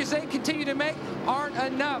changes they continue to make aren't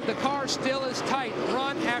enough. The car still is tight,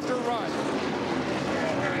 run after run.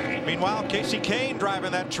 Meanwhile, Kasey Kahne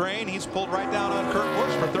driving that train. He's pulled right down on Kurt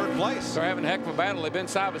Busch for 3rd place. They're having a heck of a battle. They've been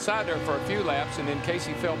side by side there for a few laps, and then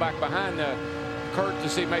Kasey fell back behind Kurt to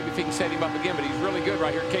see maybe if he can set him up again, but he's really good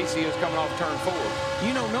right here. Kasey is coming off turn 4.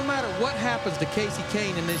 You know, no matter what happens to Kasey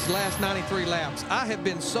Kahne in these last 93 laps, I have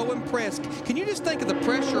been so impressed. Can you just think of the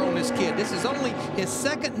pressure on this kid? This is only his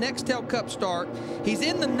 2nd Nextel Cup start. He's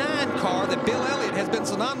in the 9 car that Bill Elliott has been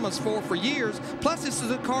synonymous for years. Plus, this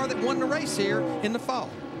is a car that won the race here in the fall.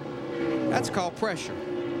 That's called pressure,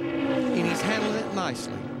 and he's handling it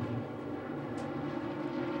nicely.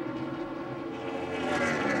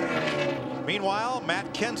 Meanwhile,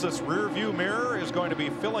 Matt Kenseth's rear view mirror is going to be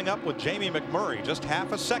filling up with Jamie McMurray. Just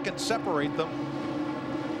half a second separate them.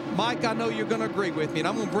 Mike, I know you're going to agree with me, and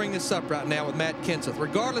I'm going to bring this up right now with Matt Kenseth.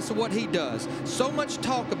 Regardless of what he does, so much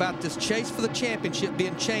talk about this chase for the championship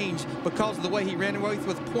being changed because of the way he ran away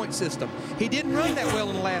with the point system. He didn't run that well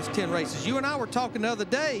in the last 10 races. You and I were talking the other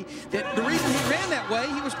day that the reason he ran that way,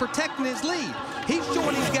 he was protecting his lead. He's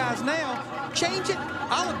showing these guys now, change it,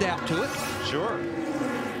 I'll adapt to it. Sure.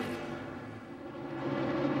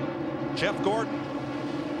 Jeff Gordon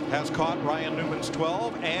has caught Ryan Newman's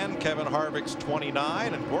 12 and Kevin Harvick's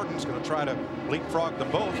 29, and Gordon's going to try to leapfrog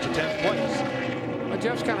them both to 10th place. Well,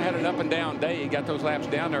 Jeff's kind of had an up and down day. He got those laps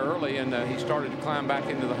down there early, and he started to climb back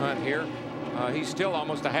into the hunt here. He's still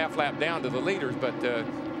almost a half lap down to the leaders, but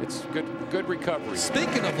it's good recovery.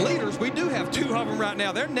 Speaking of leaders, we do have 2 of them right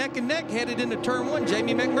now. They're neck and neck headed into turn 1.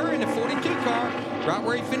 Jamie McMurray in the 42 car, right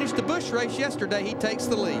where he finished the Busch race yesterday. He takes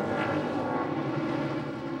the lead.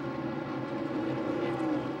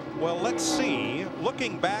 Well, let's see.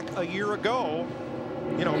 Looking back a year ago,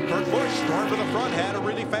 you know, Kurt Busch stormed to the front, had a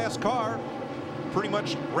really fast car, pretty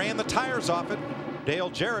much ran the tires off it.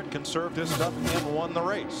 Dale Jarrett conserved his stuff and won the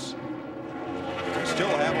race. We still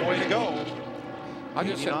have a way to go.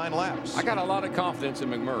 9 laps. I got a lot of confidence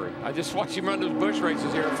in McMurray. I just watched him run those Busch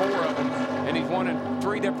races here, 4 of them, and he's won in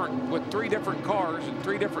 3 different cars and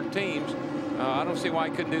 3 different teams. I don't see why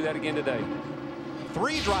he couldn't do that again today.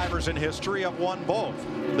 3 drivers in history have won both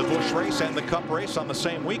the Busch race and the Cup race on the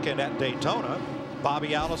same weekend at Daytona.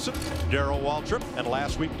 Bobby Allison, Darrell Waltrip, and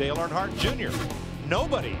last week Dale Earnhardt Jr.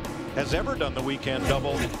 Nobody has ever done the weekend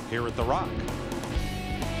double here at the Rock.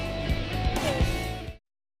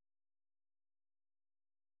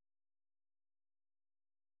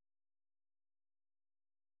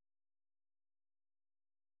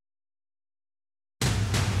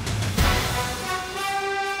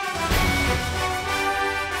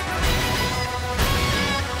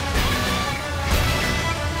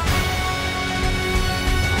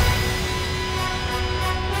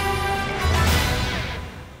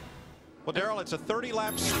 Well, Darrell, it's a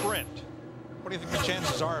 30-lap sprint. What do you think the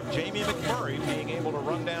chances are of Jamie McMurray being able to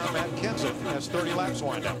run down Matt Kenseth as 30 laps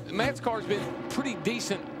wind up? Matt's car's been pretty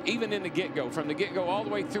decent even in the get-go, from the get-go all the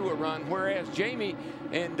way through a run, whereas Jamie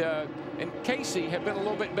and Kasey have been a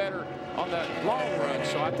little bit better on the long run.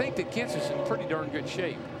 So I think that Kenseth's in pretty darn good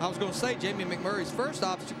shape. I was going to say Jamie McMurray's first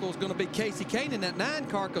obstacle is going to be Kasey Kahne in that 9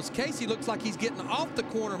 car, because Kasey looks like he's getting off the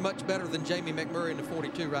corner much better than Jamie McMurray in the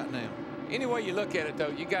 42 right now. Any way you look at it, though,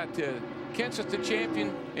 you got Kenseth the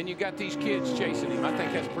champion, and you got these kids chasing him. I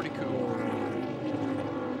think that's pretty cool.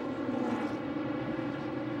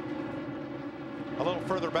 A little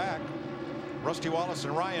further back, Rusty Wallace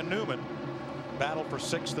and Ryan Newman battle for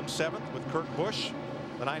 6th and 7th with Kurt Busch,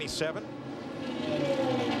 the 97,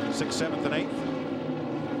 6th, 7th, and 8th.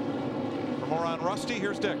 For more on Rusty,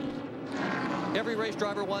 here's Dick. Every race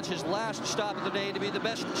driver wants his last stop of the day to be the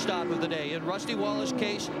best stop of the day. In Rusty Wallace's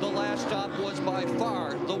case, the last stop was by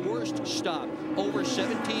far the worst stop. Over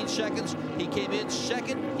 17 seconds. He came in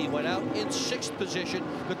 2nd. He went out in 6th position.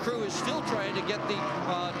 The crew is still trying to get the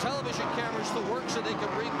television cameras to work so they can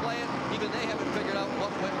replay it. Even they haven't figured out what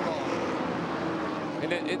went wrong.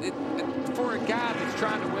 And for a guy that's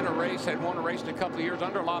trying to win a race, had won a race in a couple of years,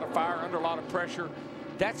 under a lot of fire, under a lot of pressure,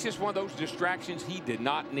 that's just one of those distractions he did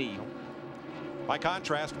not need. By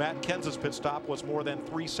contrast, Matt Kenseth's pit stop was more than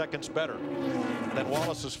 3 seconds better than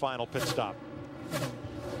Wallace's final pit stop.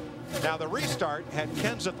 Now, the restart had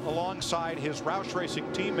Kenseth alongside his Roush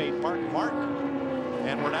Racing teammate Martin Martin,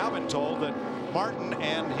 and we're now been told that Martin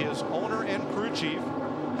and his owner and crew chief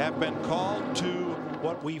have been called to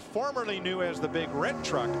what we formerly knew as the Big Red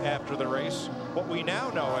Truck after the race, what we now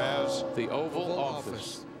know as the Oval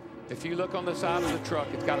Office. If you look on the side of the truck,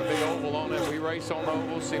 it's got a big oval on it. We race on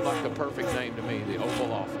ovals. Seemed like the perfect name to me, the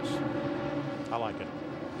Oval Office. I like it.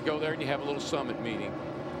 You go there and you have a little summit meeting.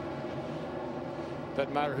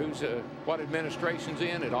 Doesn't matter who's what administration's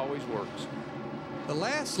in, it always works. The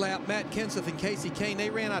last lap, Matt Kenseth and Kasey Kahne, they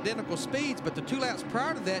ran identical speeds, but the 2 laps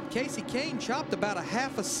prior to that, Kasey Kahne chopped about a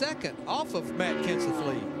half a second off of Matt Kenseth's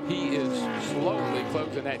lead. He is slowly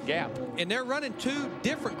closing that gap. And they're running 2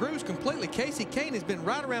 different grooves completely. Kasey Kahne has been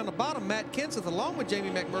right around the bottom. Matt Kenseth, along with Jamie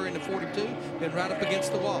McMurray in the 42, been right up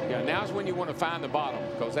against the wall. Yeah, now's when you want to find the bottom,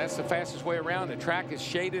 because that's the fastest way around. The track is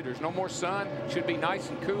shaded. There's no more sun. Should be nice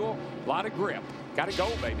and cool. A lot of grip. Got to go,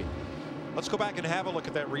 baby. Let's go back and have a look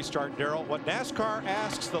at that restart, Darrell. What NASCAR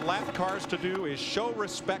asks the lap cars to do is show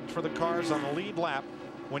respect for the cars on the lead lap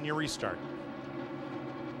when you restart.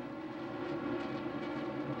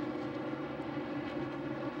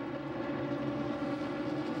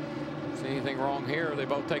 See anything wrong here? They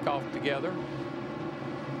both take off together.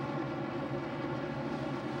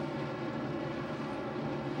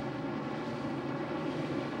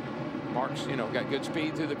 Mark's, got good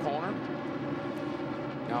speed through the corner.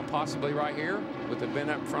 Now possibly right here with the bent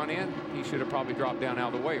up front end, he should have probably dropped down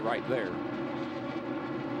out of the way right there.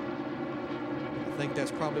 I think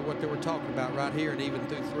that's probably what they were talking about right here, and even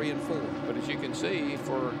through 3 and 4. But as you can see,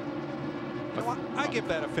 for I give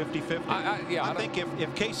that a 50-50. I think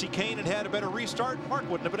if Kasey Kahne had a better restart, Mark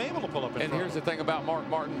wouldn't have been able to pull up in front. And here's the thing about Mark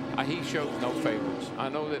Martin, he shows no favorites. I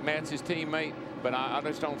know that Matt's his teammate, but I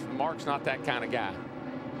just don't. Mark's not that kind of guy.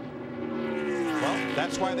 Well,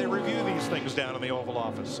 that's why they review these things down in the Oval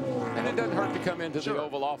Office. And it doesn't hurt to come into the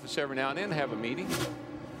Oval Office every now and then and have a meeting.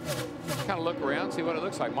 Kind of look around, see what it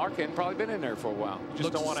looks like. Mark hadn't probably been in there for a while.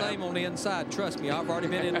 Just looks the same on the inside. Trust me, I've already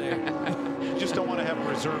been in there. Just don't want to have a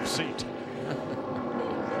reserved seat.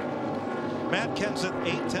 Matt Kenseth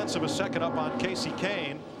 0.8 of a second up on Kasey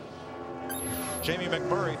Kahne. Jamie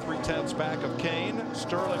McMurray 0.3 back of Kahne.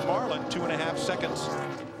 Sterling Marlin 2.5 seconds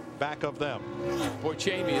back of them. Boy,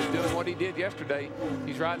 Jamie is doing what he did yesterday.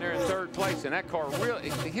 He's riding there in 3rd place, and that car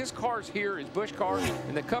really, his cars here, his Busch car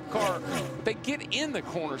and the Cup car, they get in the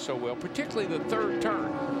corner so well, particularly the 3rd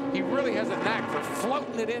turn. He really has a knack for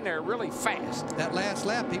floating it in there really fast. That last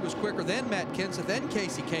lap, he was quicker than Matt Kenseth and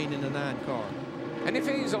Kasey Kahne in the 9 car. And if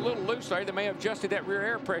he's a little loose there, they may have adjusted that rear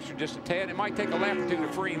air pressure just a tad. It might take a lap or 2 to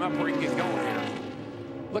free him up where he can get going here.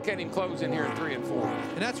 Look at him close in here in 3 and 4.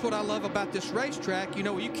 And that's what I love about this racetrack.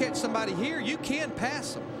 You catch somebody here, you can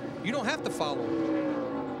pass them. You don't have to follow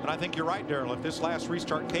them. And I think you're right, Darrell. If this last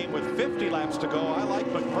restart came with 50 laps to go, I like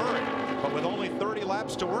McMurray. But with only 30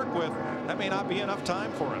 laps to work with, that may not be enough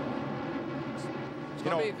time for him.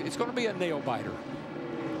 It's going to be a nail biter.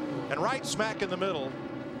 And right smack in the middle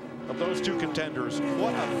of those 2 contenders,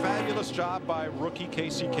 what a fabulous job by rookie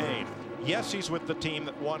Kasey Kahne. Yes, he's with the team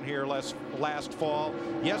that won here last fall.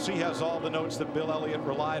 Yes, he has all the notes that Bill Elliott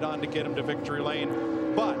relied on to get him to victory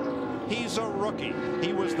lane. But he's a rookie.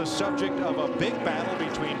 He was the subject of a big battle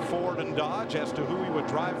between Ford and Dodge as to who he would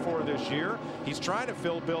drive for this year. He's trying to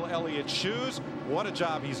fill Bill Elliott's shoes. What a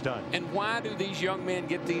job he's done. And why do these young men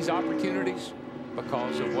get these opportunities?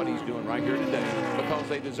 Because of what he's doing right here today. Because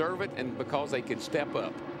they deserve it and because they can step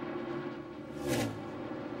up.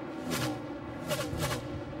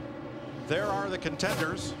 There are the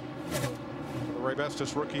contenders for the Ray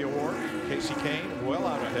Bestis Rookie Award. Kasey Kahne well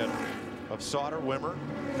out ahead of Sauter, Wimmer,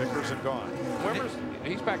 Vickers, and Gahn. Wimmer's,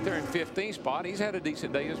 he's back there in 15th spot. He's had a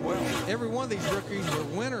decent day as well. Every one of these rookies were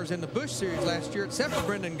winners in the Busch Series last year, except for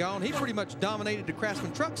Brendan Gahn. He pretty much dominated the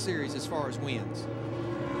Craftsman Truck Series as far as wins.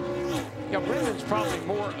 Yeah, Brendan's probably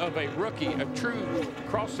more of a rookie, a true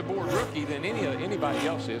across-the-board rookie than anybody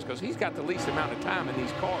else is, because he's got the least amount of time in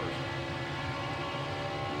these cars.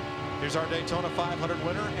 Here's our Daytona 500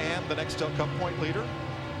 winner and the Nextel Cup point leader,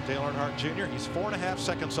 Dale Earnhardt Jr. He's 4.5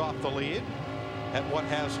 seconds off the lead at what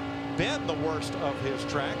has been the worst of his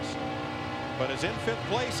tracks, but is in 5th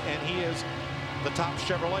place, and he is the top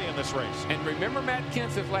Chevrolet in this race. And remember Matt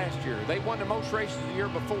Kenseth last year. They won the most races the year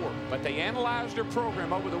before, but they analyzed their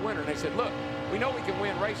program over the winter, and they said, look, we know we can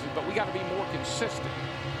win races, but we got to be more consistent.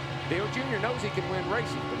 Dale Jr. knows he can win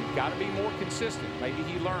races, but he's got to be more consistent. Maybe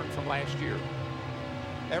he learned from last year.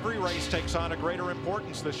 Every race takes on a greater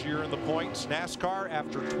importance this year in the points. NASCAR,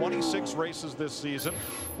 after 26 races this season,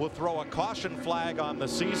 will throw a caution flag on the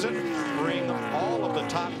season, bring all of the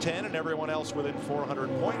top 10 and everyone else within 400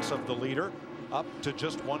 points of the leader up to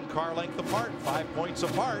just 1 car length apart, 5 points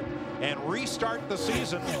apart, and restart the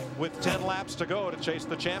season with 10 laps to go to chase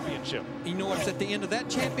the championship. You know what's at the end of that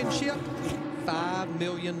championship? $5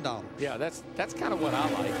 million. Yeah, that's kind of what I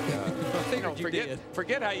like.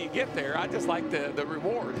 Forget how you get there. I just like the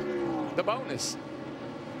reward, the bonus.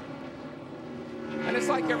 And it's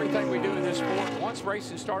like everything we do in this sport. Once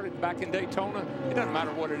racing started back in Daytona, it doesn't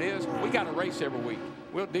matter what it is. We got a race every week.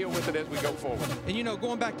 we'll deal with it as we go forward. And you know,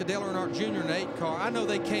 going back to Dale Earnhardt Jr. in the 8 car, I know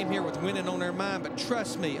they came here with winning on their mind, but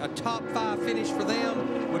trust me, a top 5 finish for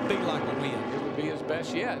them would be like a win. It would be his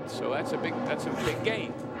best yet. So that's a big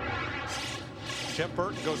gain. Jeff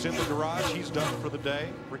Burton goes in the garage. He's done for the day.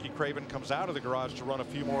 Ricky Craven comes out of the garage to run a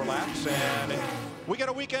few more laps, and we get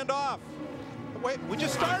a weekend off. Wait, we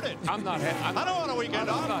just started. I don't want a weekend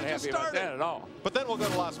off. I'm not happy about that at all. But then we'll go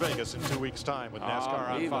to Las Vegas in 2 weeks' time with NASCAR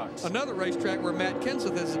on Fox. Another racetrack where Matt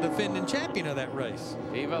Kenseth is the defending champion of that race.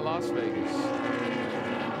 Viva Las Vegas.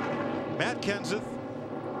 Matt Kenseth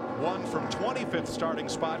won from 25th starting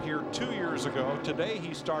spot here 2 years ago. Today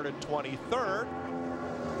he started 23rd.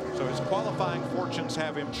 So his qualifying fortunes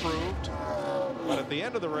have improved. But at the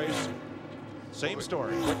end of the race, same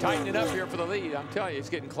story. We're tightening up here for the lead. I'm telling you, it's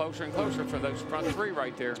getting closer and closer for those front 3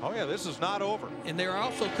 right there. Oh, yeah, this is not over. And they're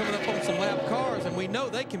also coming up on some lap cars, and we know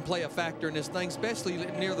they can play a factor in this thing, especially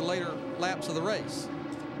near the later laps of the race.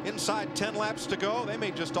 Inside 10 laps to go, they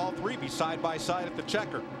may just all 3 be side by side at the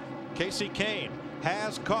checker. Kasey Kahne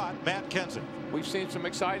has caught Matt Kenseth. We've seen some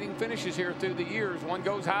exciting finishes here through the years. One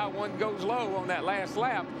goes high, one goes low on that last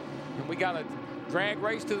lap. And we got a drag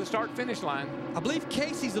race to the start-finish line. I believe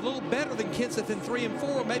Kasey's a little better than Kenseth in 3 and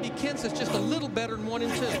 4. Maybe Kenseth's just a little better in 1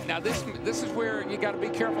 and 2. Now this is where you got to be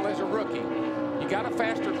careful as a rookie. You got a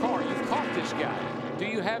faster car. You've caught this guy. Do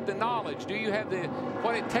you have the knowledge? Do you have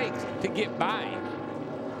what it takes to get by him?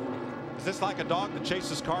 Is this like a dog that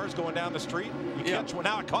chases cars going down the street? You catch one.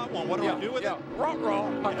 Now I caught one. What do I do with it? Raw.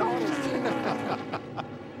 I caught it.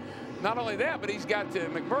 Not only that, but he's got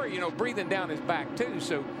McMurray, you know, breathing down his back too.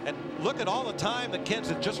 So, and look at all the time that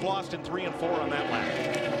Kenseth just lost in 3 and 4 on that lap.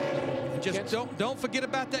 And just don't forget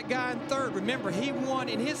about that guy in 3rd. Remember, he won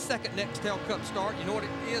in his 2nd Nextel Cup start. You know what it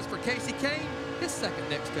is for Kasey Kahne? His 2nd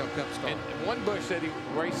Nextel Cup start. And one Busch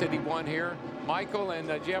race that he won here. Michael and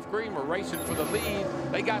Jeff Green were racing for the lead.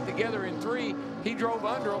 They got together in 3. He drove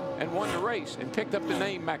under them and won the race and picked up the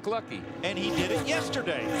name McLucky. And he did it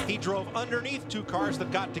yesterday. He drove underneath 2 cars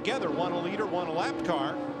that got together, one a leader, one a lap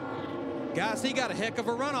car. Guys, he got a heck of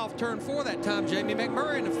a run off turn 4 that time. Jamie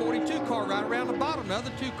McMurray in the 42 car right around the bottom. The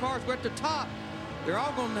other 2 cars were at the top. They're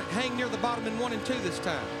all going to hang near the bottom in 1 and 2 this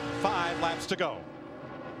time. 5 laps to go.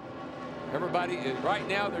 Everybody is right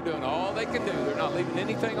now. They're doing all they can do. They're not leaving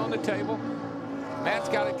anything on the table. Matt's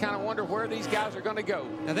got to kind of wonder where these guys are going to go.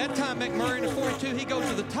 Now that time McMurray in the 42, he goes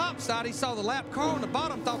to the top side. He saw the lap car on the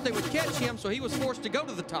bottom, thought they would catch him, so he was forced to go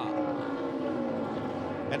to the top.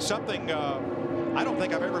 And something I don't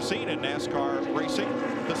think I've ever seen in NASCAR racing.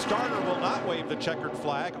 The starter will not wave the checkered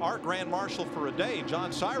flag. Our Grand Marshal for a day,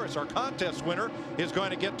 John Cyrus, our contest winner, is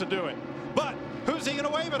going to get to do it. But who's he going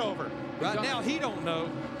to wave it over? Right now, he don't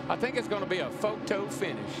know. I think it's going to be a photo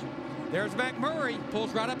finish. There's McMurray,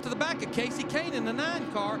 pulls right up to the back of Kasey Kahne in the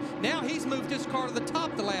 9 car. Now he's moved his car to the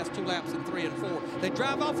top the last 2 laps in 3 and 4. They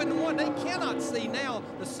drive off into 1. They cannot see now.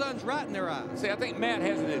 The sun's right in their eyes. See, I think Matt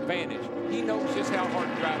has an advantage. He knows just how hard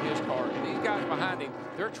to drive his car. And these guys behind him,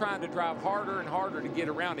 they're trying to drive harder and harder to get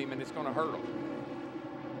around him, and it's going to hurt them.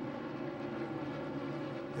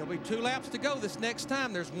 There'll be 2 laps to go this next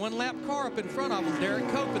time. There's 1 lap car up in front of him, Derek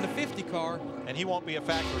Cope in the 50 car. And he won't be a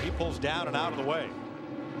factor. He pulls down and out of the way.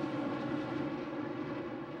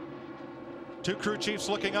 2 crew chiefs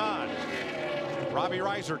looking on. Robbie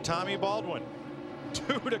Reiser, Tommy Baldwin.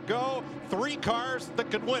 2 to go. 3 cars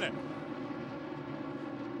that could win it.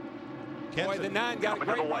 Boy, the 9 got a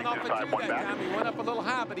great run off of 2 that time. He went up a little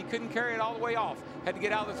high, but he couldn't carry it all the way off. Had to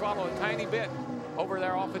get out of the throttle a tiny bit over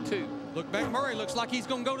there off of 2. Look, McMurray looks like he's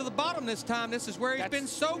going to go to the bottom this time. This is where he's been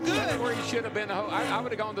so good. That's where he should have been. I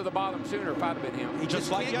would have gone to the bottom sooner if I'd have been him. He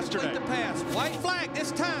just like yesterday. The pass. White flag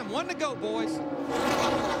this time. 1 to go, boys.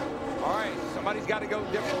 All right, somebody's got to go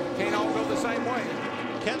different. Can't all go the same way.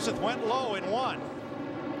 Kenseth went low in 1.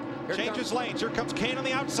 Changes lanes. Here comes Kahne on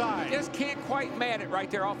the outside. Just can't quite mat it right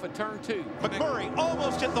there off of turn 2. McMurray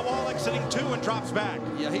almost hit the wall exiting 2 and drops back.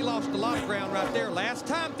 Yeah, he lost a lot of ground right there. Last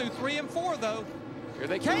time through 3 and 4, though. Here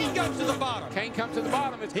they Kahne goes to the bottom. Kahne comes to the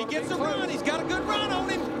bottom. He gets a run. He's got a good run on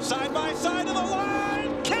him. Side by side of the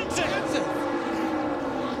line. Kenseth.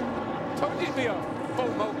 Told you it'd be a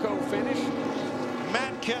FOMOCO finish.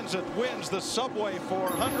 Matt Kenseth wins the Subway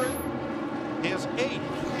 400. His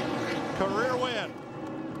 8th career win.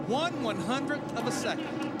 1/100th of a second.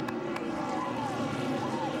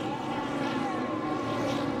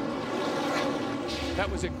 That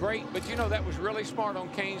was a great, but you know, that was really smart on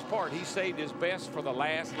Kahne's part. He saved his best for the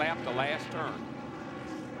last lap, the last turn.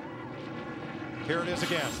 Here it is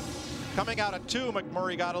again. Coming out of 2,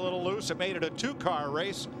 McMurray got a little loose. It made it a 2-car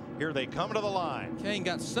race. Here they come to the line. Kahne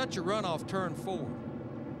got such a run off turn 4.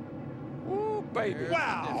 Ooh, baby.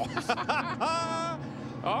 Wow.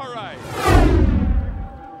 All right.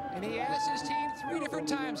 And he asked his team 3 different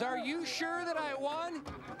times, are you sure that I won?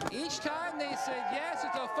 Each time they said, yes,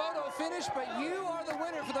 it's a photo finish, but you are the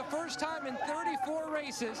winner for the first time in 34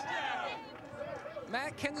 races.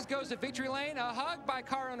 Matt Kenseth goes to victory lane. A hug by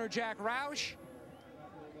car owner Jack Roush.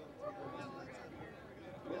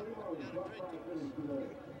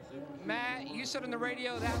 Matt, you said on the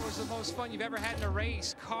radio that was the most fun you've ever had in a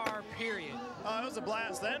race car, period. It was a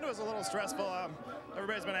blast. The end was a little stressful.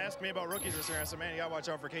 Everybody's been asking me about rookies this year. I said, man, you got to watch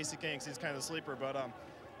out for Kasey Kahne because he's kind of the sleeper. But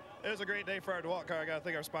it was a great day for our DeWalt car. I got to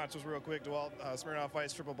thank our sponsors real quick. DeWalt, Smirnoff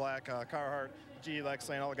Ice, Triple Black, Carhartt, GE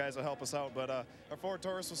Lexlane, all the guys that help us out. But our Ford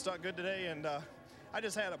Taurus was stuck good today, and I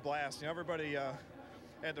just had a blast. You know, everybody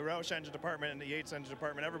at the Roush engine department and the Yates engine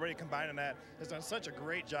department, everybody combining that has done such a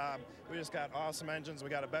great job. We just got awesome engines. We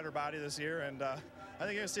got a better body this year, and I think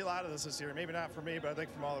you're going to see a lot of this year. Maybe not for me, but I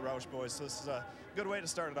think from all the Roush boys. So this is a good way to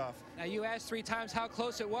start it off. Now, you asked 3 times how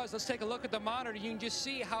close it was. Let's take a look at the monitor. You can just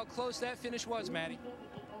see how close that finish was, Matty.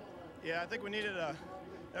 Yeah, I think we needed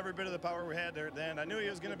every bit of the power we had there at the end. I knew he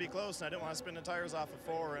was going to be close, and I didn't want to spin the tires off at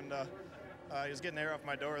 4, and he was getting air off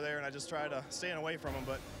my door there, and I just tried staying away from him.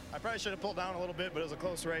 But I probably should have pulled down a little bit, but it was a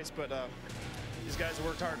close race. But these guys have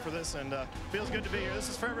worked hard for this, and feels good to be here. This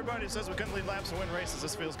is for everybody who says we couldn't lead laps and win races.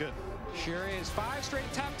 This feels good. Sure is. 5 straight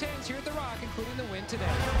top 10s here at the Rock, including the win today.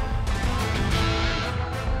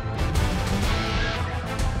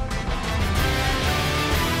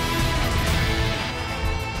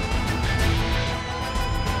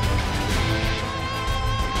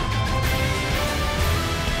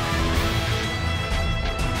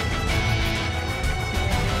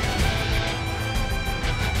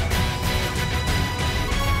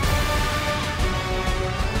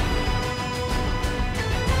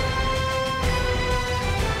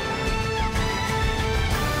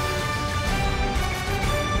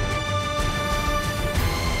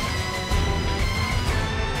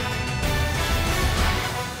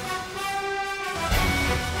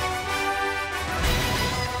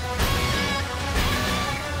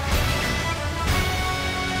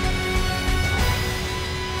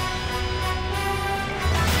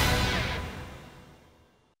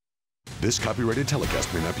 This copyrighted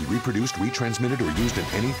telecast may not be reproduced, retransmitted, or used in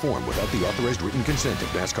any form without the authorized written consent of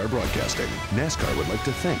NASCAR Broadcasting. NASCAR would like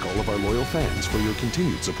to thank all of our loyal fans for your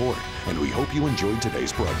continued support, and we hope you enjoyed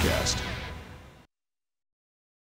today's broadcast.